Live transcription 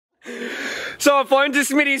So I've flown to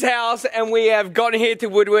Smitty's house and we have gotten here to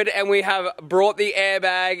WoodWard and we have brought the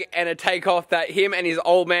airbag and a takeoff that him and his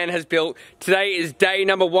old man has built. Today is day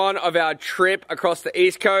number 1 of our trip across the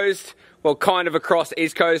East Coast. Well, kind of across the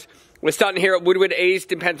East Coast. We're starting here at WoodWard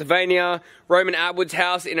East in Pennsylvania, Roman Atwoods'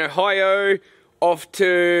 house in Ohio, off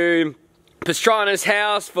to Pastrana's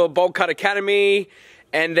house for Bolt Cut Academy,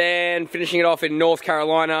 and then finishing it off in North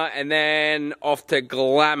Carolina, and then off to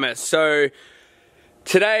Glamis. So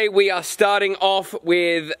today we are starting off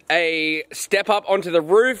with a step up onto the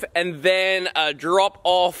roof and then a drop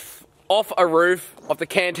off a roof, off the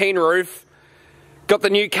canteen roof. Got the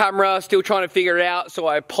new camera, still trying to figure it out, so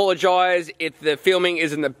I apologize if the filming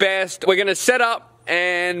isn't the best. We're gonna set up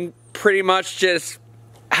and pretty much just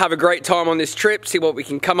have a great time on this trip, see what we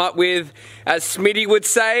can come up with. As Smitty would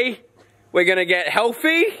say, we're gonna get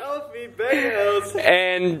healthy. Healthy bales.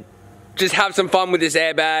 And just have some fun with this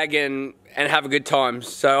airbag and have a good time.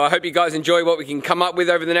 So I hope you guys enjoy what we can come up with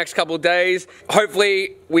over the next couple of days.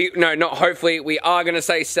 Hopefully, we are gonna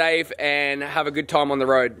stay safe and have a good time on the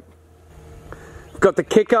road. Got the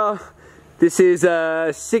kicker. This is a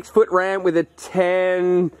 6-foot ramp with a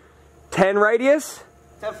 10 radius.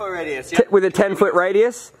 10-foot radius, yeah. With a 10-foot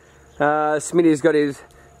radius. Smitty's got his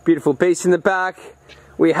beautiful beast in the back.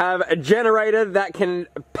 We have a generator that can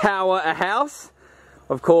power a house.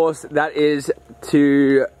 Of course, that is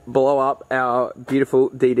to blow up our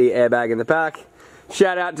beautiful DD airbag in the back.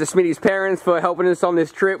 Shout out to Smitty's parents for helping us on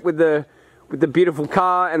this trip with the beautiful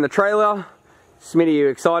car and the trailer. Smitty, you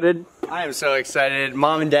excited? I am so excited.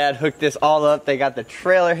 Mom and Dad hooked this all up. They got the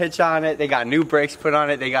trailer hitch on it. They got new brakes put on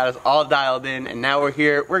it. They got us all dialed in, and now we're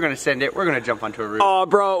here. We're gonna send it. We're gonna jump onto a roof. Oh,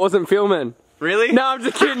 bro, it wasn't filming. Really? No, I'm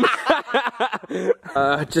just kidding.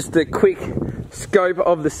 Just a quick scope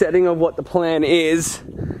of the setting of what the plan is.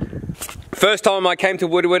 First time I came to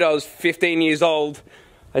WoodWard, I was 15 years old.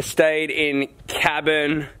 I stayed in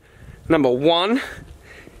cabin number 1,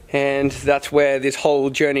 and that's where this whole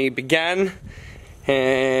journey began.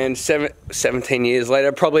 And 17 years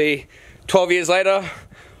later, probably 12 years later,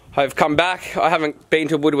 I've come back. I haven't been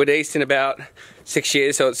to WoodWard East in about 6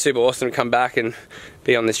 years, so it's super awesome to come back and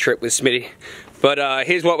be on this trip with Smitty. But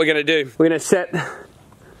here's what we're gonna do. We're gonna set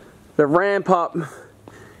the ramp up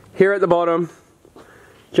here at the bottom,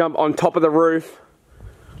 jump on top of the roof,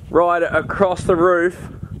 ride across the roof,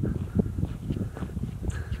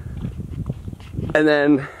 and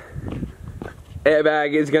then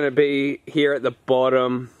airbag is going to be here at the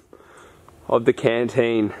bottom of the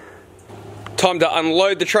canteen. Time to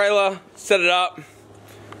unload the trailer, set it up.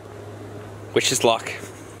 Wish us luck.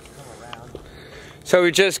 So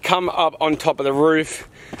we just come up on top of the roof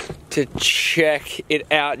to check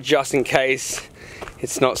it out just in case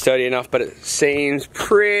it's not sturdy enough, but it seems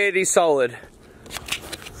pretty solid.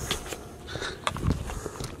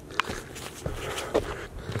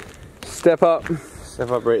 Step up. Step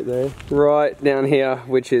up right there. Right down here,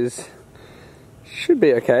 which should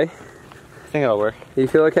be okay. I think it'll work. You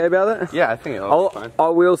feel okay about that? Yeah, I think it'll be fine. I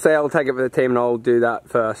will say I'll take it for the team and I'll do that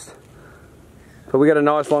first. But we got a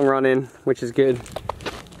nice long run in, which is good.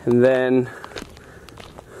 And then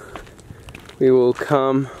we will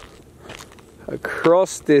come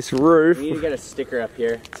across this roof. We need to get a sticker up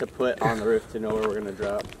here to put on the roof to know where we're gonna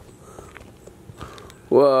drop.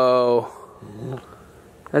 Whoa.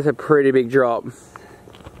 That's a pretty big drop.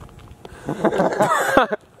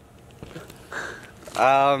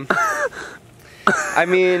 I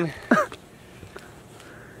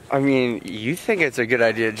mean, you think it's a good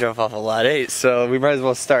idea to jump off a lot 8, so we might as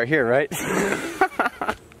well start here, right?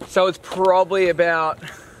 So it's probably about,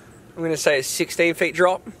 I'm gonna say a 16 feet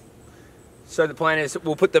drop. So the plan is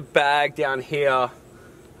we'll put the bag down here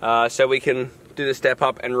so we can do the step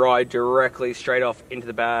up and ride directly straight off into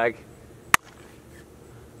the bag.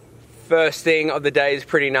 First thing of the day is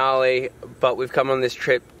pretty gnarly, but we've come on this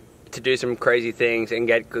trip to do some crazy things and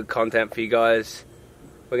get good content for you guys.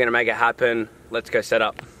 We're gonna make it happen. Let's go set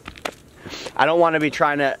up. I don't want to be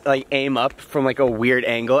trying to like aim up from like a weird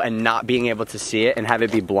angle and not being able to see it and have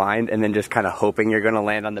it be blind and then just kind of hoping you're gonna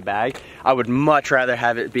land on the bag. I would much rather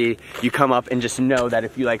have it be you come up and just know that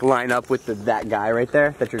if you like line up with that guy right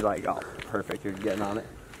there, that you're like, oh, perfect, you're getting on it.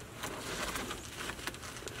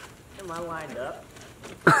 Am I lined up?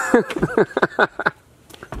 Do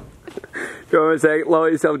you want to lower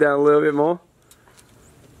yourself down a little bit more?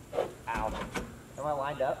 Ow. Am I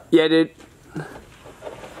lined up? Yeah, dude.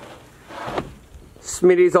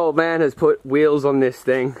 Smitty's old man has put wheels on this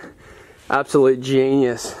thing. Absolute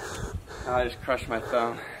genius. Oh, I just crushed my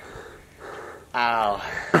thumb. Ow.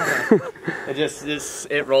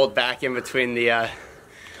 it rolled back in between the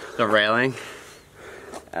railing.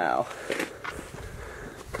 Ow.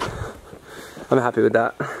 I'm happy with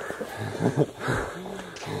that.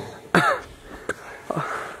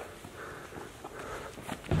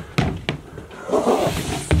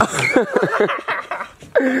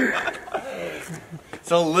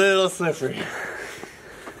 It's a little slippery.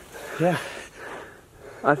 Yeah.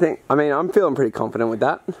 I mean, I'm feeling pretty confident with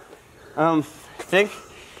that. I think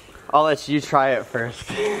I'll let you try it first.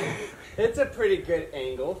 It's a pretty good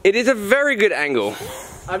angle. It is a very good angle.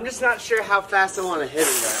 I'm just not sure how fast I want to hit it.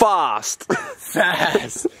 Fast.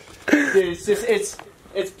 Fast. Dude, it's just,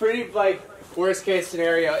 it's pretty, like, worst case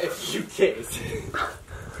scenario if you taste.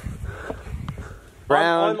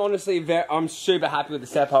 I'm honestly I'm super happy with the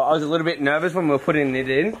step up. I was a little bit nervous when we were putting it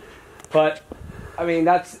in, but I mean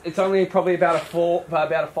it's only probably about a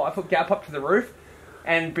 5 foot gap up to the roof,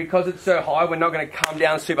 and because it's so high, we're not going to come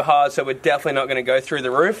down super hard, so we're definitely not going to go through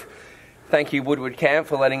the roof. Thank you, WoodWard Camp,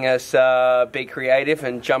 for letting us be creative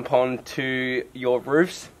and jump onto your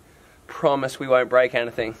roofs. Promise we won't break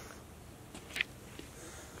anything.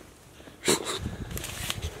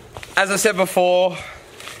 As I said before,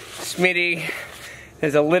 Smitty,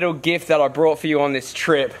 there's a little gift that I brought for you on this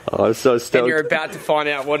trip. Oh, I'm so stoked. And you're about to find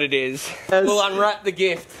out what it is. Yes. We'll unwrap the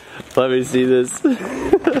gift. Let me see this.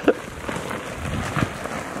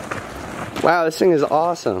 Wow, this thing is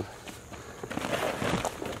awesome.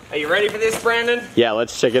 Are you ready for this, Brandon? Yeah,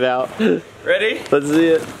 let's check it out. Ready? Let's see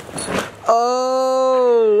it.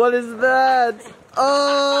 Oh, what is that?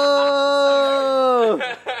 Oh!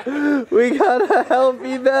 We got a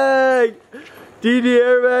healthy bag. DD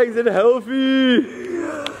Airbags and healthy.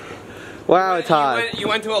 Wow, Todd. You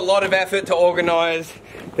went to a lot of effort to organize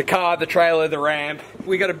the car, the trailer, the ramp.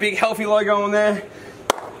 We got a big healthy logo on there.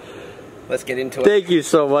 Let's get into it. Thank you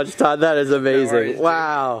so much, Todd. That is amazing. No worries,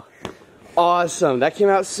 wow. Dude. Awesome. That came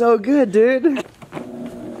out so good, dude. Let's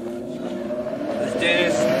do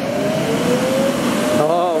this.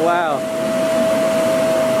 Oh, wow.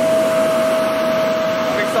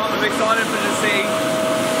 I'm excited for the see.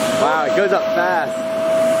 Wow, it goes up fast.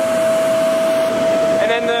 And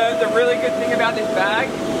then the really good thing about this bag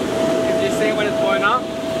is you see when it's blown up.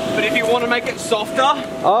 But if you want to make it softer,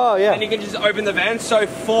 oh yeah, then you can just open the vents. So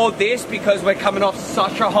for this, because we're coming off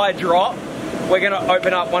such a high drop, we're going to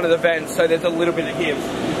open up one of the vents so there's a little bit of give.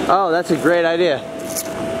 Oh, that's a great idea.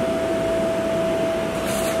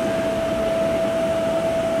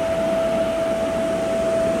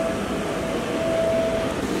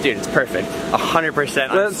 Dude, it's perfect. 100%.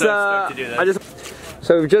 I'm so stoked to do this.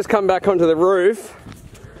 So we've just come back onto the roof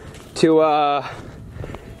to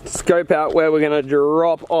scope out where we're going to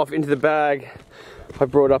drop off into the bag. I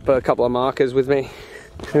brought up a couple of markers with me.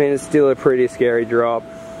 I mean, it's still a pretty scary drop,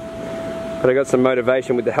 but I got some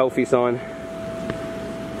motivation with the healthy sign.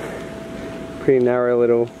 Pretty narrow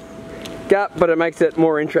little gap, but it makes it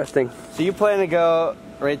more interesting. So you plan to go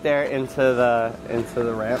right there into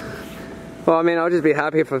the ramp? Well, I mean, I'll just be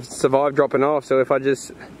happy if I survive dropping off, so if I'm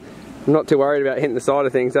not too worried about hitting the side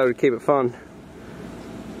of things, that would keep it fun.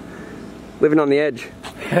 Living on the edge,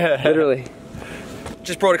 literally.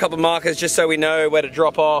 Just brought a couple of markers just so we know where to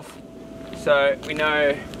drop off. So we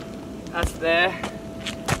know that's there.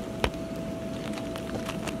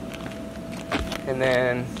 And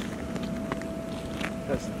then,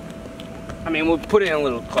 I mean, we'll put it in a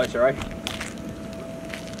little closer, right?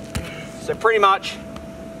 So pretty much,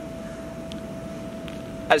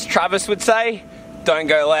 as Travis would say, don't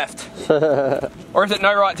go left. Or is it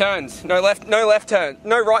no right turns? No left turns.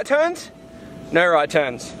 No right turns? No right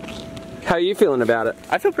turns. How are you feeling about it?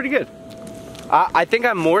 I feel pretty good. I think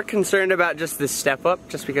I'm more concerned about just the step up,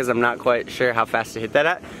 just because I'm not quite sure how fast to hit that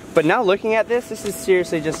at. But now looking at this is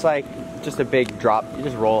seriously just a big drop. You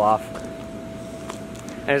just roll off.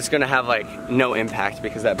 And it's gonna have like no impact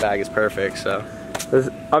because that bag is perfect, so.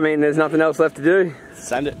 I mean, there's nothing else left to do.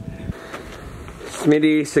 Send it.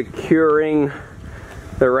 Smitty securing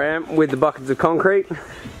the ramp with the buckets of concrete.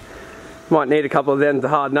 Might need a couple of them to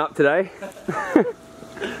harden up today.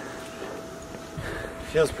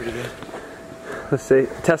 Feels pretty good. Let's see,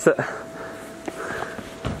 test it.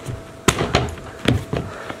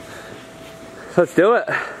 Let's do it.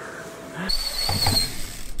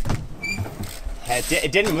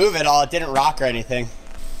 It didn't move at all, it didn't rock or anything.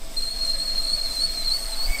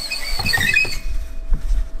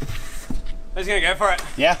 Who's gonna go for it?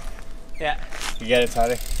 Yeah. Yeah. You get it,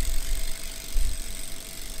 Toddy.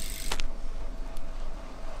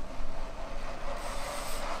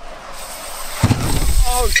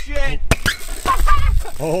 Oh shit!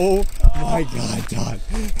 Oh my god, Todd.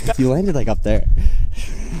 You landed like up there.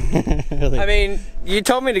 Really. I mean, you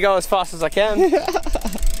told me to go as fast as I can. Oh yeah,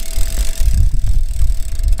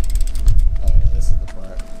 this is the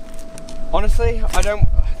part. Honestly,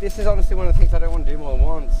 This is honestly one of the things I don't want to do more than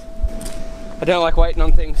once. I don't like waiting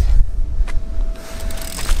on things.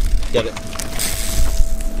 Get it.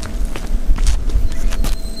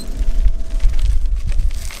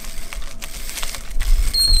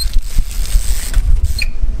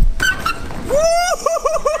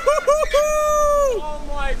 Oh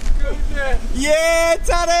my goodness! Yeah,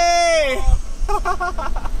 Toddy!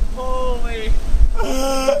 Holy!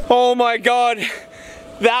 Oh my god!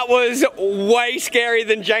 That was way scarier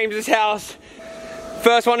than James's house.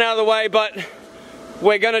 First one out of the way, but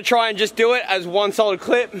we're gonna try and just do it as one solid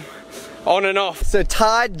clip, on and off. So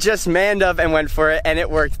Todd just manned up and went for it, and it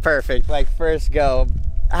worked perfect, like first go.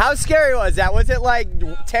 How scary was that? Was it like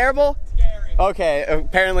terrible? Scary. Okay,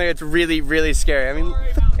 apparently it's really, really scary. I mean,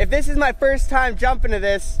 if this is my first time jumping to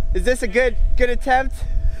this, is this a good attempt?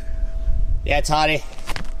 Yeah, Toddy.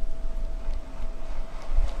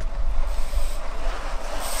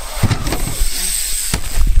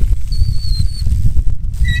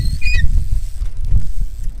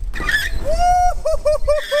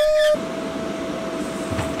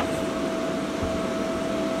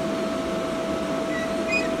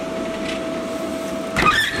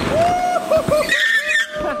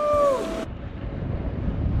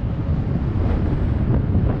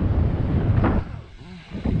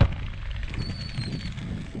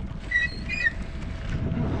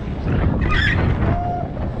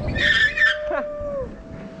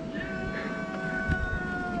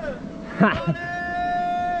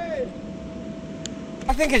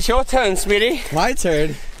 I think it's your turn, Smitty. My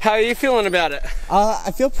turn. How are you feeling about it?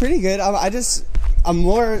 I feel pretty good. I'm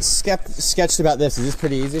more sketched about this. Is this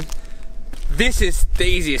pretty easy? This is the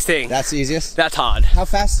easiest thing. That's the easiest? That's hard. How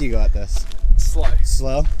fast do you go at this? Slow.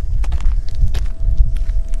 Slow?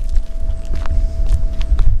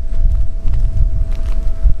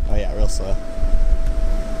 Oh yeah, real slow.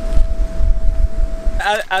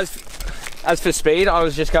 As for speed, I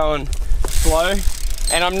was just going slow,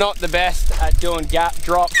 and I'm not the best at doing gap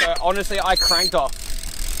drop, so honestly I cranked off.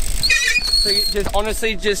 So you just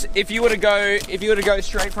honestly, just if you were to go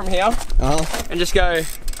straight from here and just go,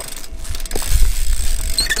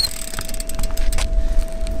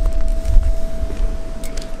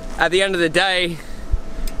 at the end of the day,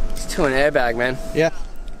 it's to an airbag, man. Yeah.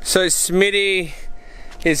 So Smitty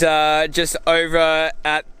is just over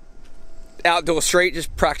at Outdoor Street,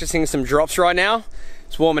 just practicing some drops right now.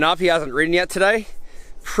 He's warming up. He hasn't ridden yet today.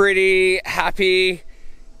 Pretty happy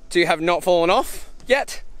to have not fallen off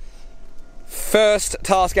yet. First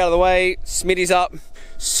task out of the way. Smitty's up.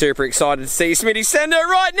 Super excited to see Smitty send it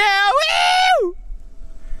right now. Woo!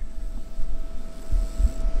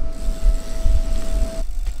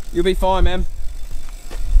 You'll be fine, man.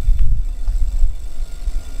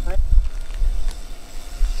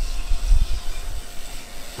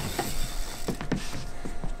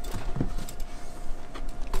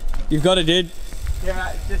 You've got it, dude.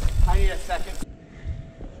 Yeah, just I need a second.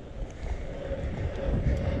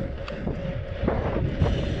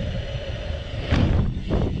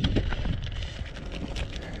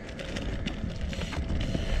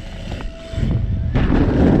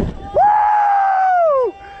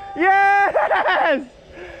 Woo! Yes!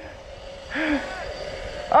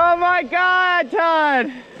 Oh my God,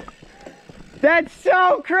 Todd! That's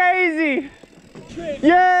so crazy!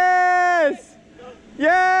 Yes!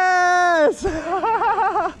 Yes!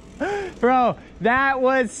 Bro, that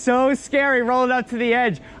was so scary rolling up to the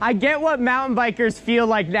edge. I get what mountain bikers feel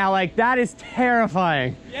like now. Like, that is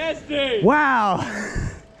terrifying. Yes, dude. Wow.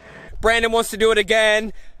 Brandon wants to do it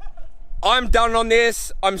again. I'm done on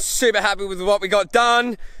this. I'm super happy with what we got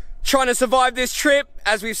done. Trying to survive this trip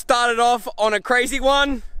as we've started off on a crazy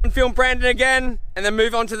one. Film Brandon again and then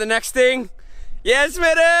move on to the next thing. Yeah,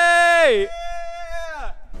 Smitty!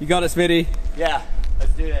 Yeah! You got it, Smitty. Yeah.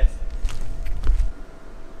 Let's do this.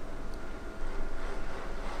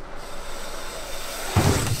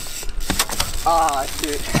 Ah,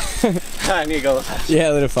 shoot. I need to go faster.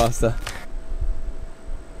 Yeah, a little faster.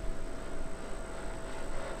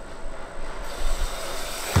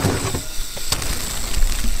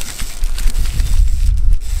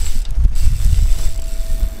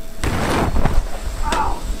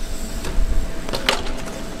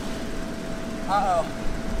 Uh-oh.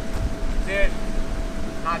 Dude.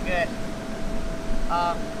 Not good.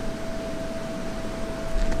 I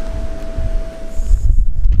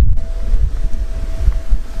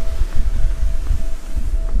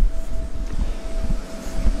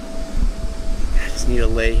just need to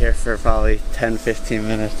lay here for probably 10-15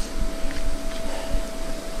 minutes.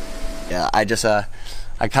 Yeah, I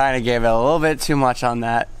kind of gave it a little bit too much on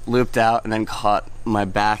that, looped out, and then caught my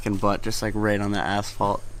back and butt just like right on the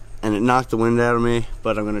asphalt. and it knocked the wind out of me,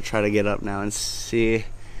 but I'm gonna try to get up now and see.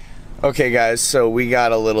 Okay guys, so we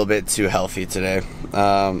got a little bit too healthy today.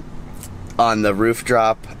 On the roof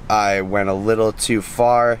drop, I went a little too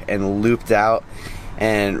far and looped out,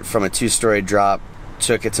 and from a 2-story drop,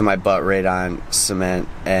 took it to my butt right on cement,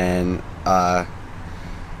 and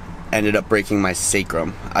ended up breaking my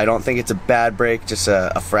sacrum. I don't think it's a bad break, just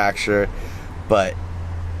a fracture, but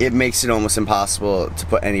it makes it almost impossible to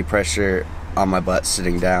put any pressure on my butt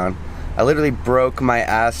sitting down. I literally broke my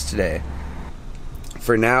ass today.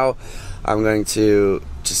 For now, I'm going to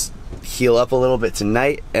just heal up a little bit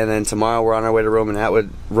tonight, and then tomorrow we're on our way to Roman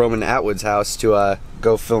Atwoods' house to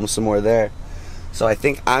go film some more there. So I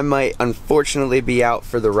think I might unfortunately be out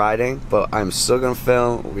for the riding, but I'm still gonna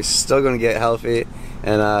film. We're still gonna get healthy,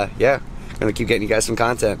 and yeah, gonna keep getting you guys some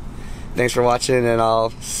content. Thanks for watching, and I'll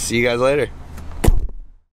see you guys later.